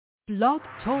Blog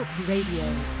Talk Radio.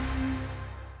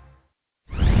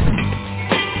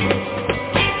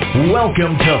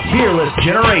 Welcome to Fearless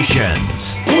Generations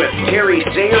with Terry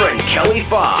Sayer and Kelly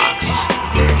Fox.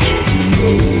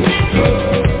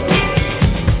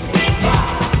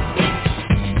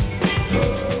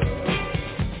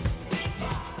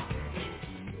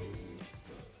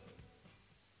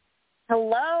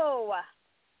 Hello.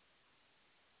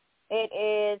 It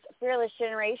is Fearless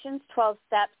Generations, 12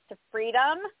 Steps to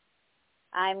Freedom.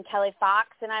 I'm Kelly Fox,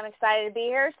 and I'm excited to be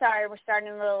here. Sorry we're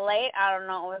starting a little late. I don't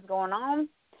know what's going on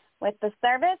with the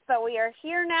service, but we are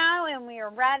here now, and we are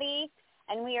ready,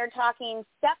 and we are talking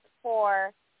step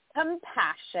 4,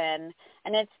 compassion.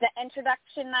 And it's the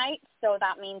introduction night, so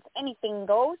that means anything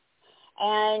goes.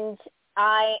 And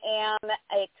I am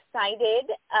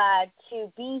excited to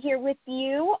be here with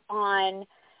you on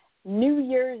New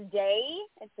Year's Day.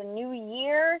 It's a new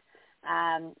year,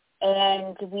 and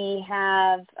we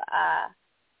have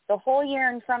the whole year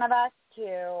in front of us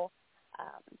to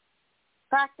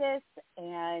practice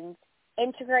and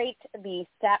integrate these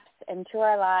steps into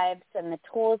our lives and the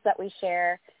tools that we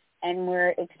share, and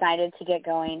we're excited to get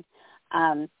going.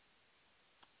 I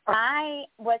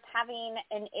was having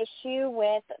an issue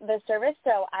with the service,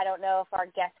 so I don't know if our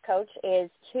guest coach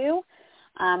is too,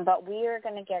 but we are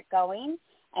going to get going.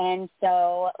 And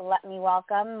so let me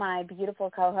welcome my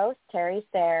beautiful co-host, Terry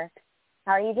Sayer.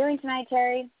 How are you doing tonight,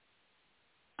 Terry?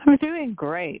 I'm doing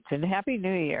great, and Happy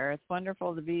New Year. It's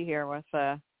wonderful to be here with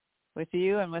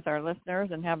you and with our listeners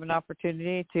and have an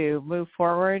opportunity to move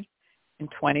forward in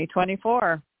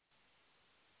 2024.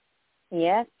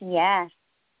 Yes, yes.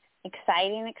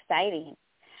 Exciting, exciting.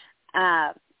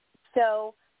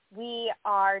 So we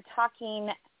are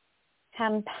talking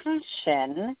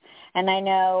compassion, and I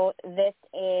know this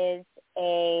is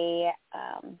a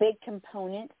big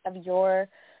component of your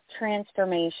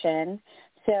transformation.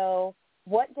 So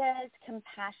what does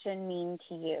compassion mean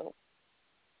to you?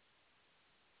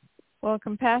 Well,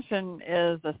 compassion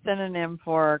is a synonym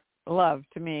for love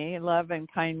to me, love and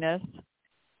kindness.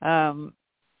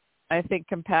 I think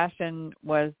compassion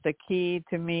was the key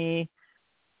to me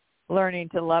learning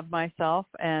to love myself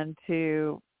and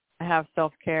to have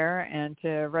self-care and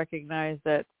to recognize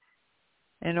that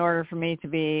in order for me to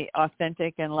be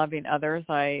authentic and loving others,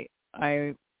 I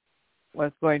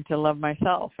was going to love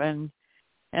myself.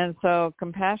 And so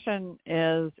compassion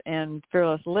is, in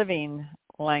Fearless Living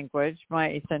language,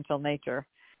 my essential nature.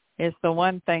 It's the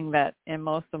one thing that in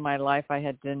most of my life I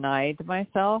had denied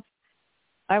myself.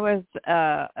 I was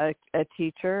a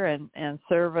teacher, and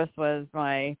service was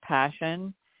my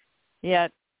passion,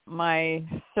 yet my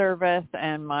service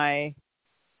and my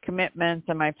commitments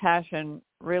and my passion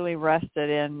really rested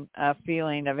in a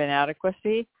feeling of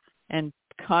inadequacy and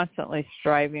constantly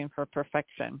striving for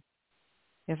perfection.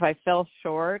 If I fell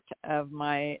short of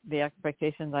the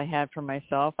expectations I had for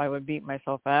myself, I would beat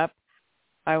myself up.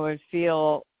 I would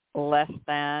feel less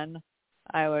than.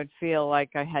 I would feel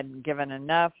like I hadn't given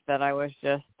enough, that I was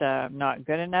just not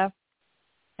good enough.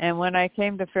 And when I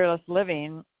came to Fearless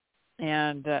Living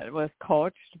and was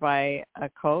coached by a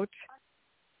coach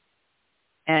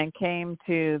and came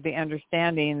to the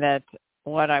understanding that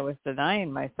what I was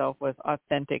denying myself was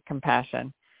authentic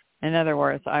compassion. In other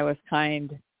words, I was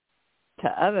kind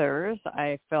to others.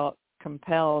 I felt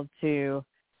compelled to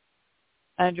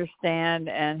understand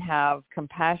and have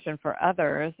compassion for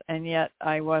others, and yet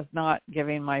I was not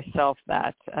giving myself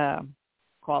that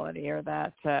quality or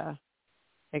that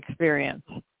experience.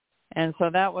 And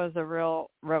so that was a real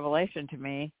revelation to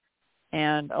me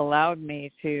and allowed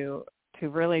me to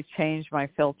really change my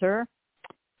filter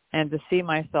and to see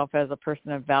myself as a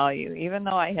person of value. Even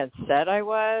though I had said I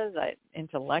was,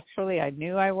 intellectually I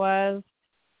knew I was.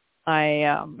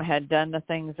 I had done the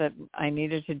things that I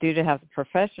needed to do to have the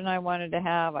profession I wanted to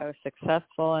have. I was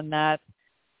successful in that.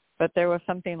 But there was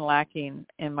something lacking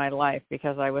in my life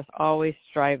because I was always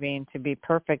striving to be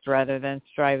perfect rather than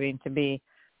striving to be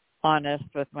honest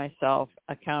with myself,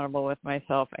 accountable with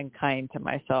myself, and kind to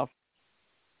myself.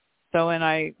 So when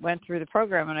I went through the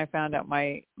program and I found out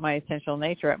my essential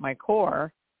nature at my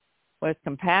core was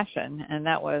compassion, and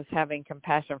that was having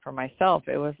compassion for myself,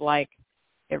 it was like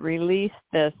it released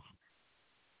this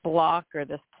block or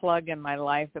this plug in my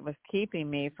life that was keeping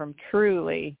me from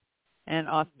truly and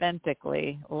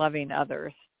authentically loving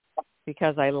others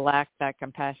because I lacked that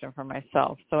compassion for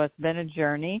myself. So it's been a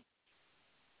journey,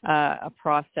 a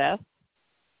process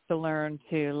to learn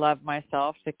to love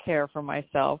myself, to care for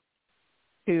myself,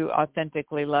 to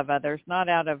authentically love others, not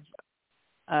out of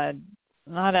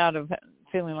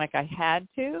feeling like I had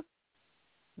to,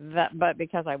 but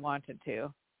because I wanted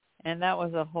to. And that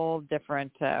was a whole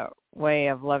different way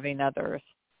of loving others.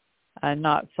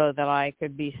 not so that I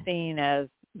could be seen as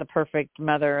the perfect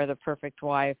mother or the perfect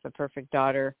wife, the perfect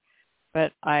daughter,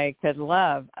 but I could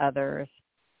love others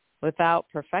without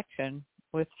perfection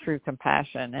with true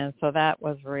compassion. And so that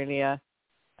was really a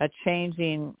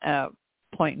changing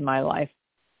point in my life.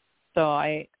 So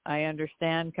I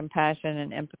understand compassion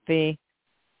and empathy,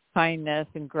 kindness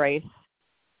and grace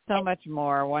so much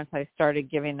more once I started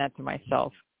giving that to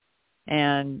myself.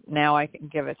 And now I can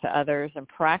give it to others and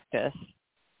practice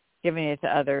giving it to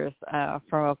others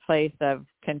from a place of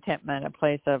contentment, a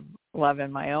place of love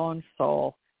in my own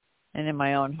soul and in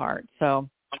my own heart. So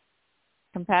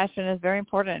compassion is very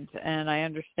important, and I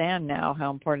understand now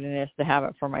how important it is to have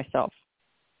it for myself.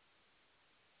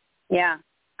 Yeah,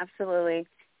 absolutely.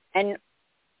 And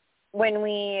when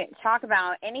we talk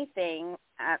about anything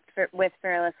with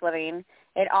Fearless Living,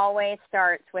 it always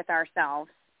starts with ourselves.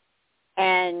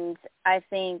 And I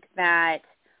think that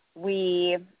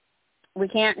we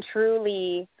can't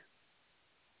truly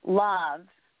love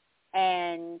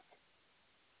and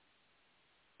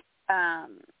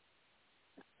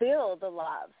feel the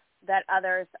love that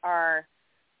others are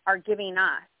giving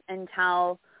us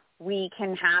until we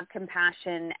can have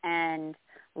compassion and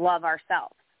love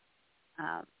ourselves.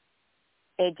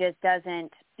 It just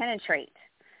doesn't penetrate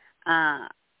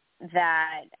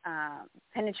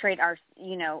penetrate our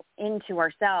into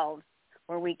ourselves,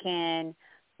 where we can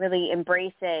really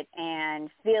embrace it and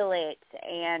feel it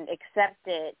and accept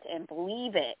it and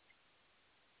believe it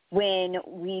when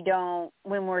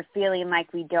we're feeling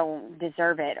like we don't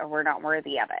deserve it or we're not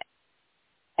worthy of it.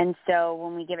 And so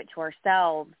when we give it to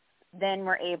ourselves, then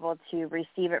we're able to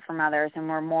receive it from others, and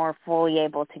we're more fully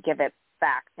able to give it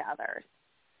back to others.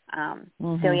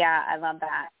 So yeah, I love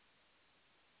that.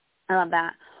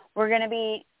 We're going to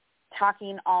be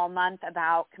talking all month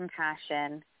about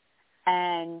compassion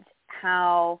and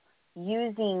how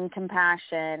using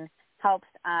compassion helps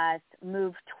us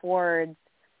move towards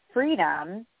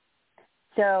freedom.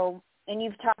 So, and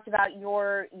you've talked about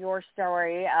your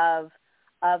story of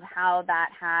how that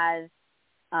has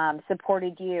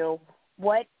supported you.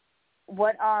 What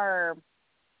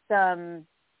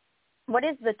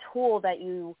is the tool that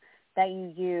you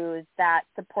use that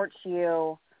supports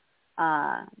you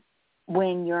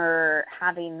when you're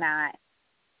having that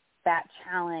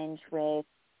challenge with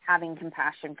having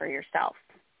compassion for yourself?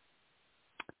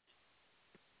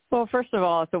 Well, first of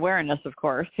all, it's awareness, of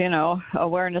course.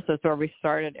 Awareness is where we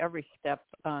started every step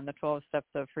on the 12 steps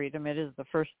of freedom. It is the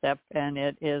first step, and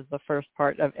it is the first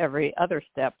part of every other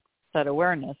step, that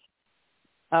awareness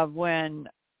of when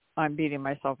I'm beating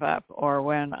myself up or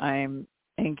when I'm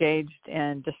engaged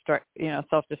in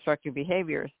self-destructive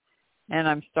behaviors and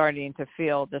I'm starting to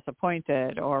feel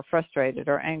disappointed or frustrated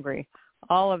or angry.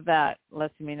 All of that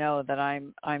lets me know that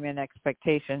I'm in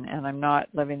expectation and I'm not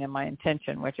living in my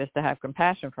intention, which is to have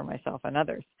compassion for myself and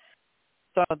others.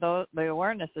 So the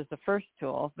awareness is the first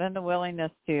tool. Then the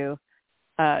willingness to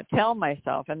tell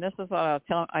myself, and this is what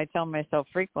I tell myself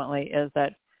frequently, is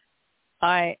that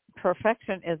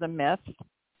perfection is a myth.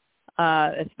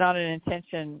 It's not an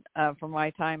intention for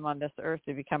my time on this earth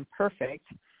to become perfect.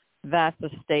 That's a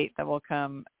state that will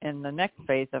come in the next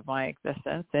phase of my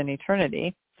existence in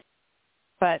eternity.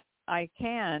 But I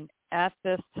can, at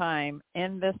this time,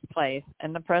 in this place,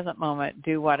 in the present moment,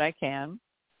 do what I can,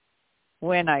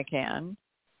 when I can,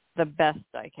 the best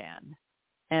I can.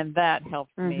 And that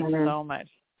helps me so much.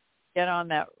 Get on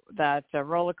that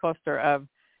roller coaster of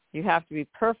you have to be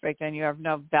perfect and you have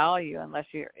no value unless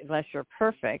you're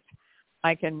perfect.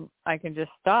 I can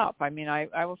just stop. I mean,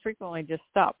 I will frequently just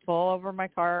stop, pull my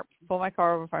car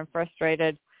over if I'm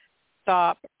frustrated,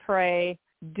 stop, pray,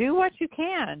 do what you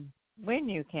can, when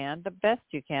you can, the best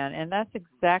you can. And that's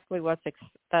exactly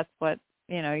that's what,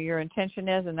 your intention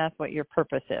is, and that's what your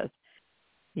purpose is.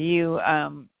 You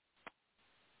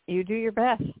do your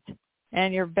best,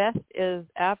 and your best is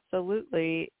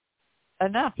absolutely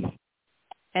enough.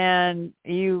 And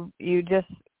you just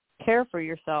care for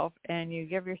yourself and you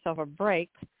give yourself a break.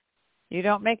 You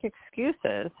don't make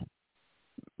excuses,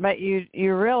 but you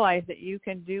realize that you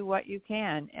can do what you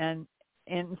can and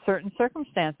in certain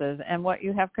circumstances and what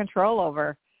you have control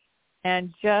over,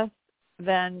 and just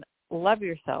then love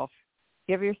yourself.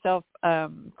 Give yourself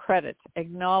credit.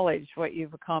 Acknowledge what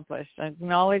you've accomplished.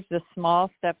 Acknowledge the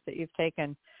small steps that you've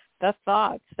taken, the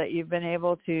thoughts that you've been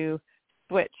able to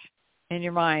switch in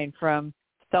your mind from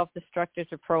self-destructive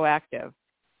to proactive.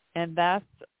 And that's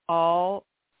all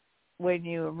when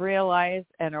you realize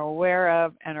and are aware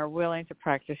of and are willing to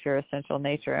practice your essential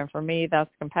nature. And for me, that's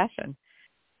compassion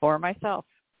for myself.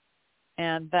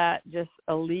 And that just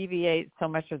alleviates so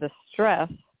much of the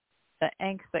stress, the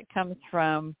angst that comes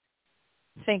from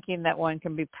thinking that one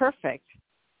can be perfect,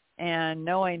 and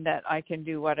knowing that I can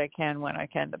do what I can when I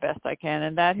can, the best I can.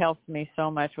 And that helps me so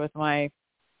much with my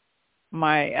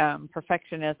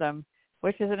perfectionism,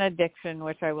 which is an addiction,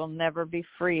 which I will never be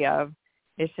free of.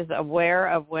 It's just aware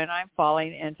of when I'm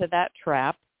falling into that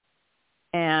trap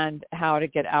and how to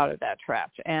get out of that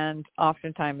trap. And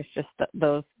oftentimes it's just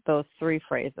those three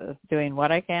phrases: doing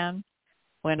what I can,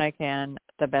 when I can,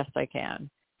 the best I can,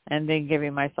 and then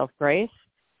giving myself grace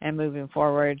and moving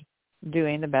forward,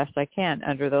 doing the best I can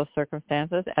under those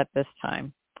circumstances at this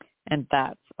time. And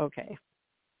that's okay.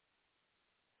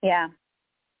 Yeah,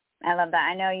 I love that.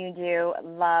 I know you do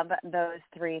love those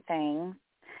three things,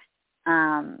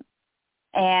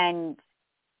 and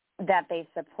that they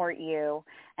support you.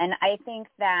 And I think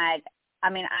that,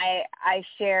 I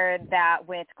shared that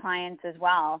with clients as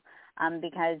well,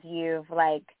 because you've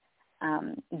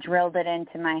drilled it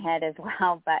into my head as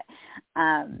well. But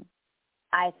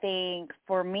I think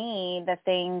for me, the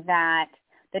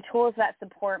tools that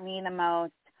support me the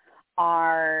most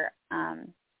are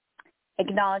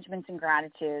acknowledgments and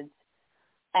gratitudes.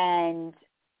 And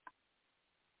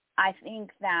I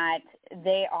think that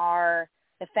they are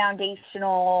the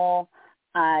foundational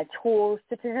tools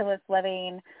to fearless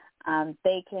living.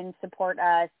 They can support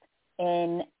us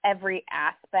in every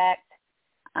aspect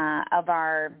of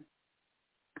our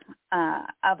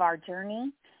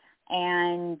journey.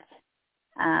 And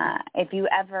if you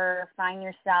ever find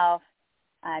yourself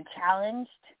challenged,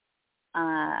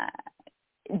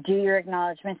 do your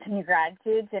acknowledgments and your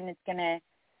gratitudes, and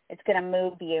it's gonna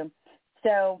move you.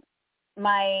 So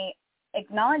my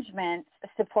acknowledgments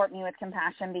support me with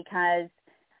compassion because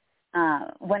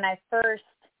when I first,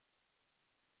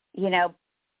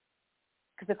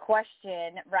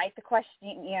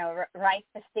 write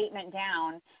the statement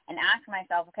down and ask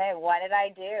myself, okay, what did I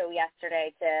do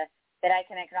yesterday that I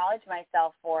can acknowledge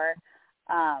myself for?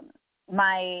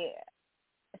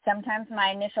 Sometimes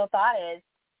my initial thought is,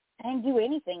 I didn't do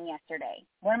anything yesterday.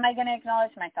 What am I going to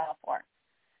acknowledge myself for?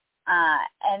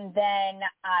 And then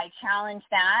I challenge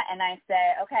that and I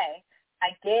say, okay,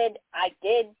 I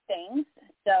did things.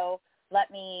 So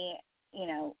let me,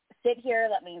 sit here,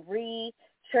 let me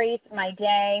retrace my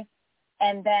day.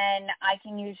 And then I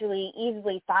can usually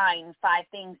easily find 5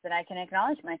 things that I can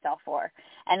acknowledge myself for.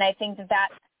 And I think that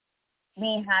that's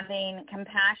me having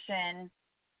compassion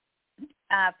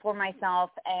for myself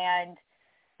and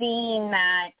seeing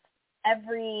that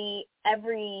every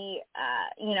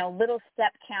little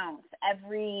step counts,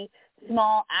 every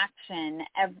small action,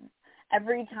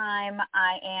 every time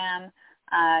I am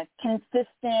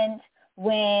consistent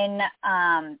when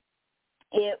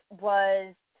it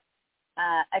was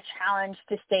a challenge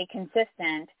to stay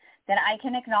consistent, that I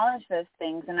can acknowledge those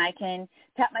things and I can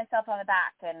pat myself on the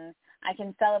back and I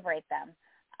can celebrate them.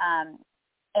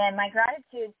 And my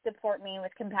gratitude support me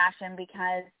with compassion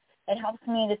because it helps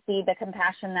me to see the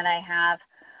compassion that I have,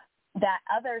 that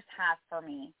others have for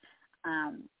me,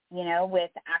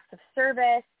 with acts of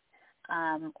service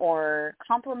or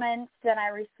compliments that I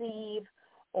receive,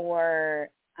 or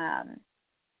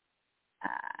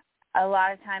a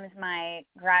lot of times my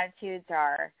gratitudes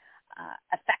are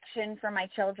affection for my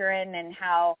children and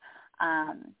how,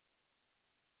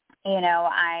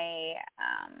 I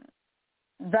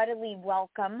readily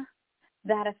welcome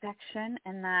that affection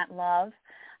and that love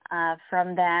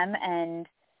from them, and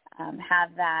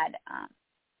have that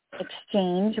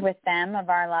exchange with them of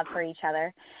our love for each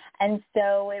other. And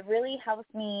so it really helps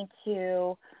me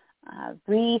to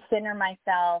recenter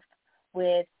myself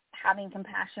with having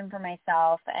compassion for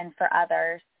myself and for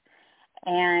others,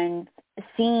 and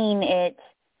seeing it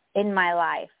in my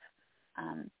life.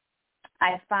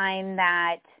 I find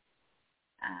that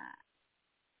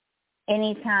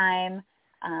anytime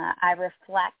I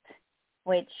reflect,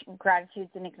 which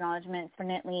gratitudes and acknowledgments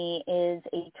definitely is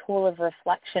a tool of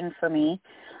reflection for me,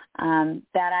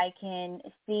 that I can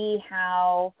see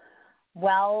how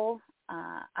well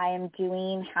I am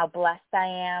doing, how blessed I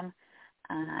am,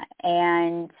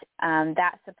 and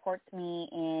that supports me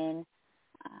in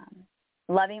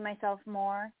loving myself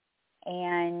more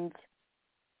and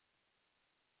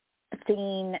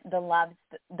seeing the love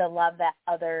that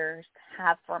others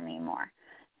have for me more.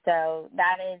 So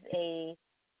that is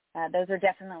those are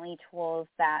definitely tools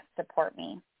that support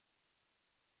me.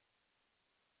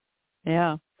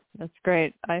 Yeah, that's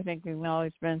great. I think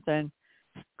acknowledgments and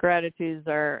gratitudes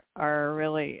are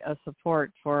really a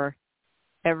support for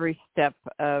every step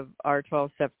of our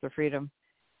 12 steps to freedom.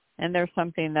 And there's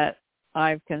something that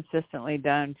I've consistently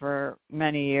done for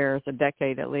many years, a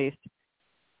decade at least,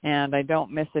 and I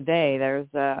don't miss a day.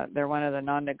 They're one of the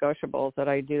non-negotiables that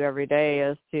I do every day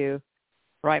is to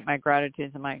write my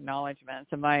gratitudes and my acknowledgments.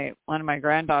 And one of my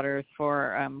granddaughters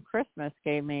for Christmas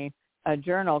gave me a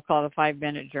journal called a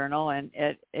 5-minute journal, and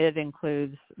it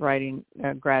includes writing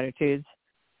gratitudes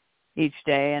each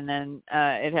day, and then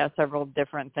it has several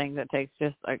different things. It takes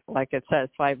just like it says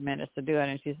 5 minutes to do it.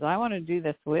 And she says, I want to do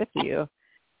this with you.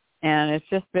 And it's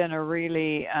just been a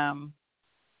really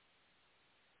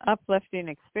uplifting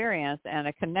experience and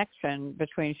a connection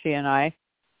between she and I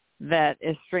that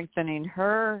is strengthening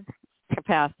her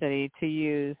capacity to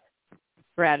use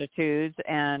gratitudes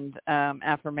and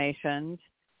affirmations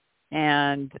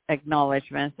and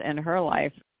acknowledgments in her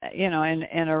life, in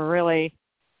a really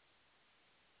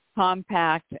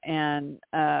compact and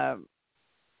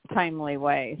timely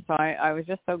way. So I was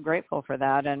just so grateful for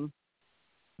that. And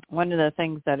one of the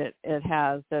things that it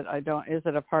has that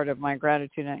isn't a part of my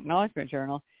gratitude and acknowledgement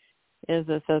journal is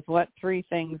it says, what 3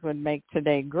 things would make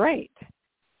today great?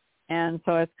 And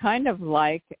so it's kind of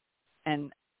like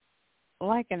an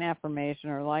affirmation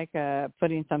or like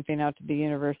putting something out to the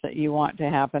universe that you want to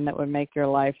happen that would make your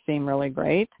life seem really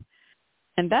great.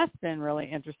 And that's been really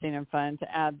interesting and fun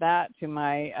to add that to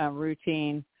my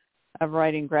routine of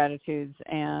writing gratitudes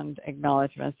and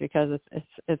acknowledgments, because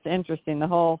it's interesting, the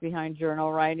whole behind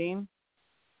journal writing.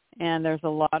 And there's a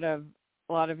lot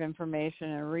of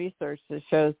information and research that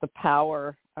shows the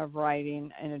power of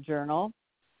writing in a journal.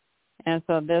 And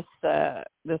so this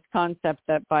concept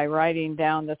that by writing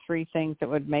down the 3 things that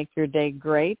would make your day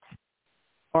great,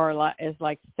 is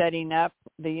like setting up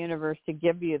the universe to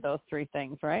give you those 3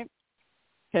 things, right?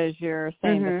 Because you're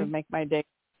saying this would make my day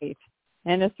great.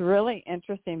 And it's really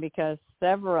interesting because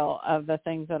several of the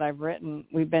things that I've written,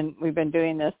 we've been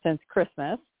doing this since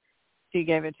Christmas. She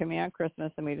gave it to me on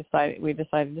Christmas, and we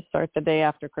decided to start the day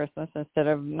after Christmas instead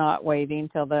of not waiting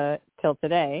till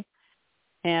today.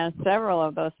 And several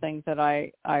of those things that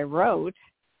I wrote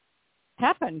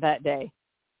happened that day.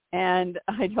 And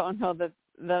I don't know that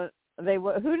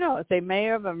who knows, they may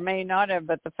have or may not have,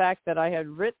 but the fact that I had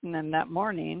written them that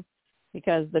morning,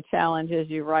 because the challenge is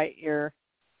you write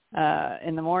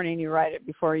in the morning, you write it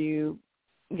before you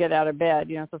get out of bed.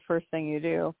 It's the first thing you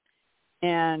do.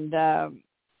 And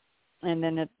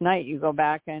then at night you go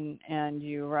back and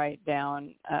you write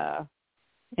down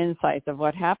insights of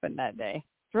what happened that day.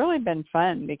 It's really been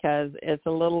fun because it's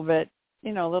a little bit, a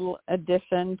little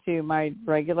addition to my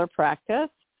regular practice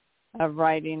of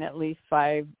writing at least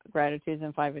 5 gratitudes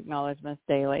and 5 acknowledgments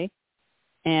daily.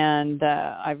 And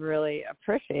I've really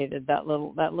appreciated that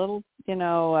little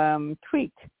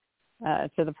tweak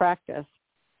to the practice.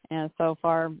 And so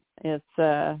far it's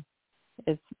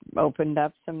opened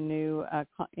up some new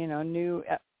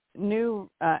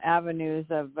avenues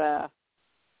of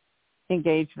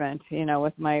engagement,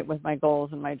 with my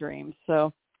goals and my dreams.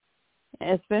 So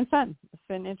it's been fun. It's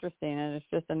been interesting, and it's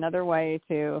just another way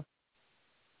to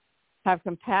have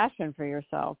compassion for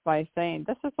yourself by saying,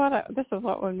 this is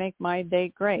what would make my day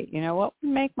great. What would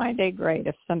make my day great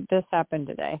if this happened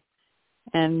today?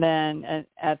 And then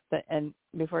and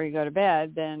before you go to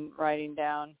bed, then writing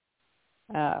down,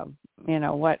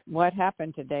 what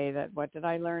happened today, what did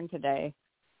I learn today?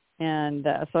 And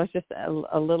so it's just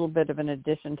a little bit of an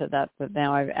addition to that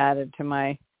now I've added to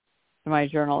my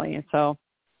journaling. And so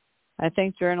I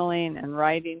think journaling and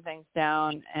writing things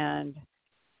down and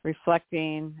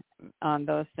reflecting on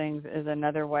those things is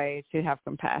another way to have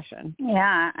compassion.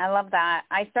 Yeah, I love that.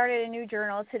 I started a new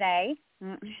journal today,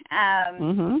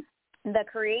 the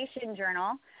Creation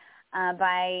Journal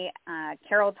by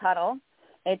Carol Tuttle.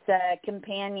 It's a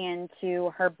companion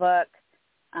to her book,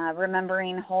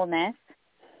 Remembering Wholeness,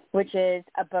 which is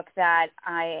a book that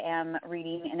I am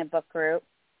reading in a book group,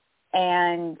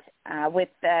 and with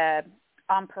the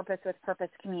On Purpose with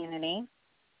Purpose community.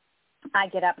 I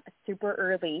get up super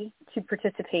early to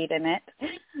participate in it.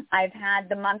 I've had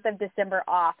the month of December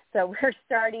off, so we're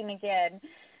starting again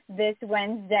this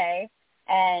Wednesday,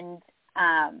 and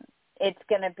it's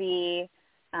going to be.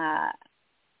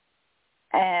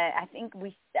 I think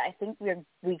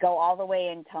we go all the way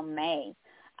until May.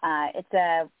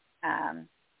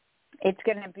 It's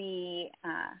going to be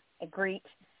a great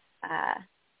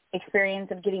experience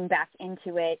of getting back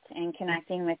into it and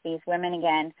connecting with these women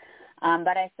again.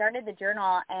 But I started the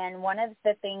journal, and one of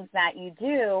the things that you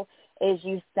do is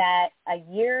you set a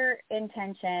year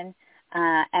intention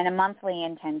and a monthly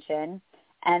intention,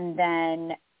 and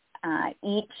then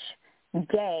each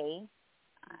day,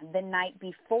 the night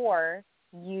before,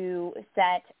 you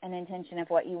set an intention of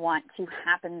what you want to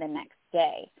happen the next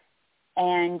day.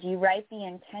 And you write the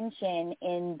intention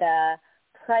in the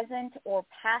present or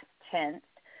past tense,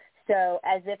 so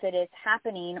as if it is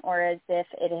happening or as if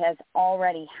it has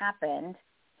already happened.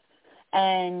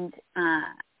 And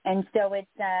And so it's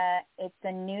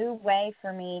a new way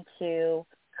for me to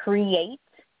create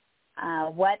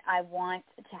what I want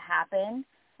to happen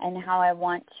and how I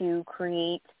want to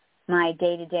create my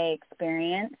day-to-day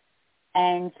experience.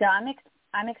 And so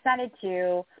I'm excited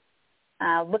to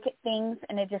look at things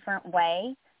in a different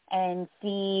way and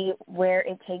see where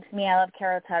it takes me. I love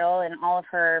Carol Tuttle and all of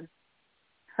her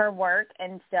work,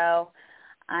 and so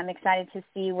I'm excited to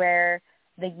see where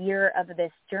the year of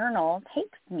this journal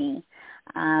takes me.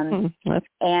 And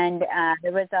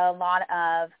there was a lot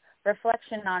of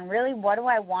reflection on really what do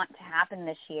I want to happen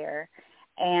this year,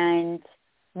 and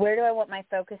where do I want my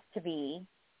focus to be.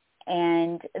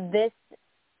 And this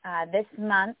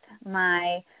month,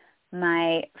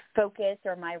 my focus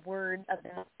or my word of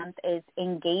the month is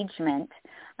engagement,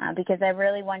 because I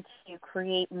really want to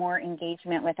create more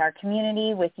engagement with our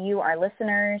community, with you, our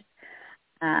listeners,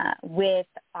 with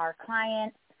our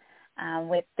clients,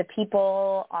 with the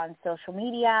people on social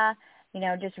media,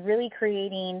 just really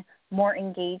creating more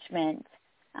engagement,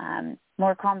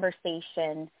 more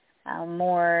conversation,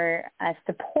 more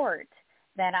support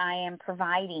that I am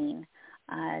providing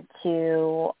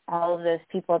to all of those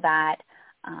people that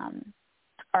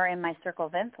are in my circle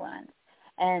of influence.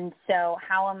 And so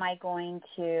how am I going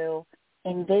to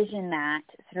envision that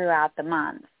throughout the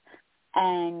month?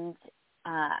 And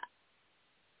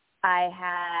I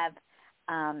have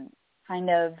kind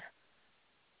of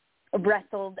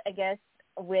wrestled, I guess,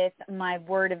 with my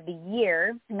word of the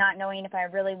year, not knowing if I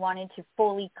really wanted to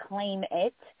fully claim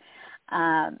it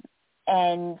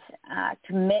and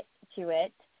commit to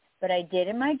it. But I did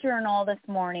in my journal this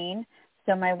morning.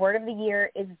 So my word of the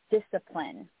year is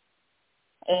discipline.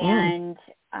 And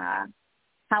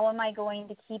how am I going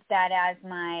to keep that as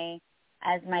my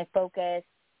focus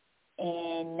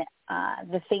in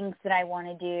the things that I want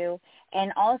to do?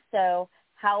 And also,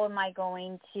 how am I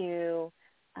going to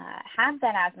have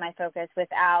that as my focus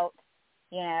without,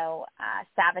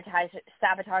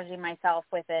 sabotaging myself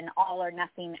with an all or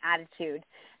nothing attitude?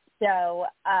 So,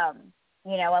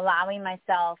 allowing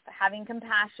myself, having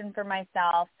compassion for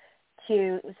myself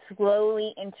to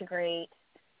slowly integrate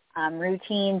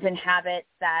routines and habits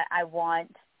that I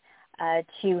want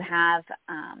to have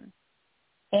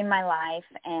in my life,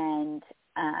 and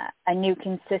a new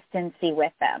consistency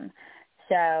with them.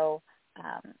 So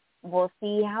we'll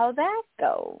see how that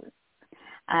goes.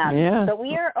 But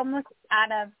we're almost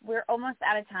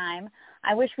out of time.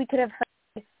 I wish we could have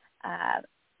heard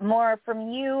more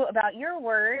from you about your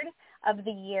word of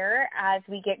the year as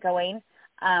we get going,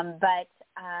 but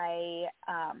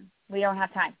we don't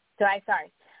have time, so I'm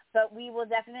sorry. But we will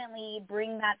definitely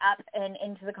bring that up and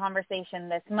into the conversation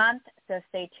this month, so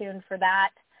stay tuned for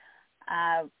that.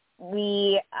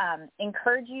 We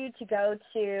encourage you to go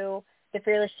to the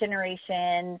Fearless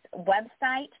Generations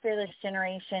website,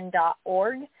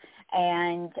 fearlessgeneration.org,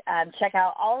 and check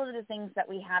out all of the things that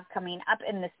we have coming up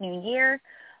in this new year.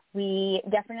 We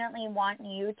definitely want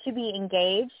you to be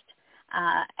engaged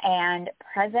and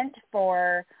present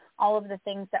for all of the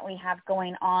things that we have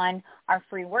going on, our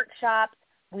free workshops.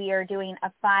 We are doing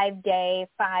a 5-day,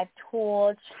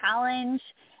 5-tool challenge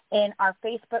in our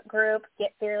Facebook group,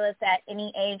 Get Fearless at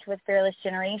Any Age with Fearless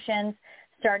Generations,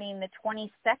 starting the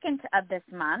 22nd of this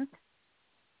month,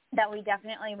 that we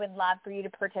definitely would love for you to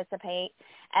participate.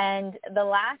 And the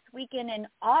last weekend in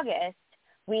August,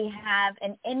 we have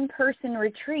an in-person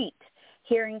retreat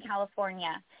here in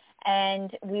California,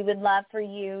 and we would love for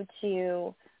you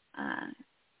to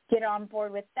get on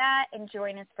board with that and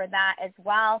join us for that as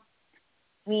well.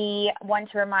 We want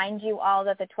to remind you all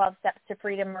that the 12 Steps to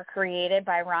Freedom were created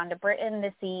by Rhonda Britton,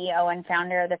 the CEO and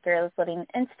founder of the Fearless Living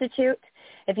Institute.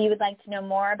 If you would like to know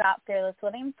more about Fearless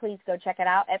Living, please go check it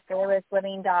out at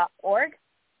fearlessliving.org.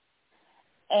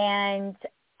 And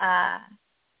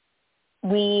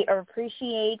we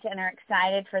appreciate and are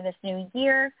excited for this new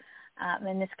year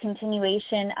and this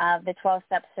continuation of the 12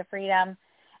 Steps to Freedom,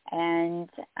 and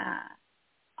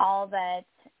all that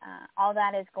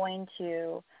is going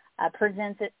to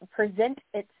present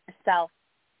itself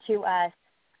to us,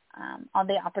 all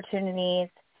the opportunities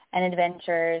and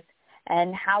adventures,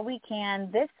 and how we can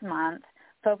this month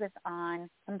focus on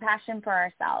compassion for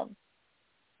ourselves.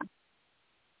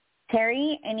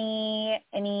 Terry,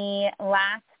 any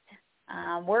last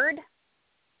word?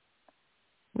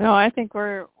 No, I think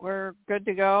we're good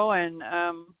to go, and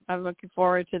I'm looking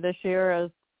forward to this year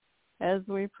as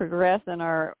we progress in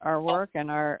our work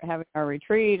and having our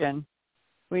retreat. And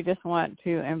we just want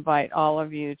to invite all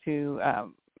of you to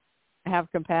have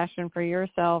compassion for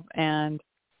yourself and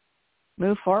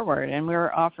move forward. And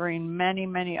we're offering many,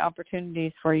 many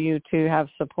opportunities for you to have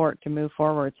support to move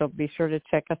forward. So be sure to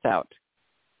check us out.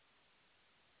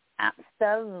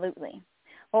 Absolutely.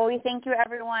 Well, we thank you,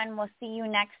 everyone. We'll see you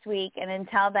next week. And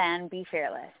until then, be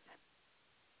fearless.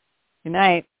 Good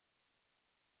night.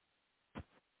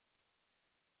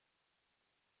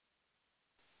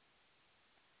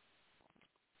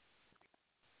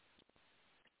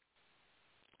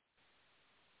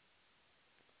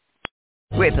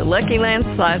 With the Lucky Land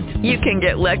Slots, you can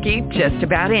get lucky just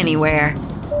about anywhere.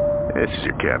 This is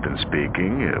your captain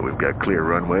speaking. We've got clear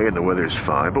runway and the weather's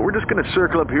fine, but we're just going to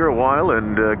circle up here a while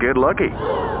and get lucky.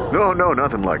 No,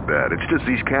 nothing like that. It's just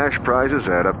these cash prizes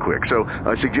add up quick. So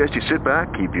I suggest you sit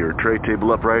back, keep your tray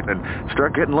table upright, and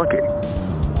start getting lucky.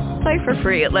 Play for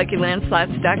free at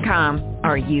LuckyLandSlots.com.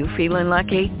 Are you feeling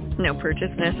lucky? No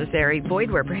purchase necessary.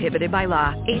 Void where prohibited by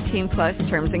law. 18+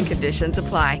 terms and conditions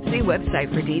apply. See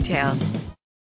website for details.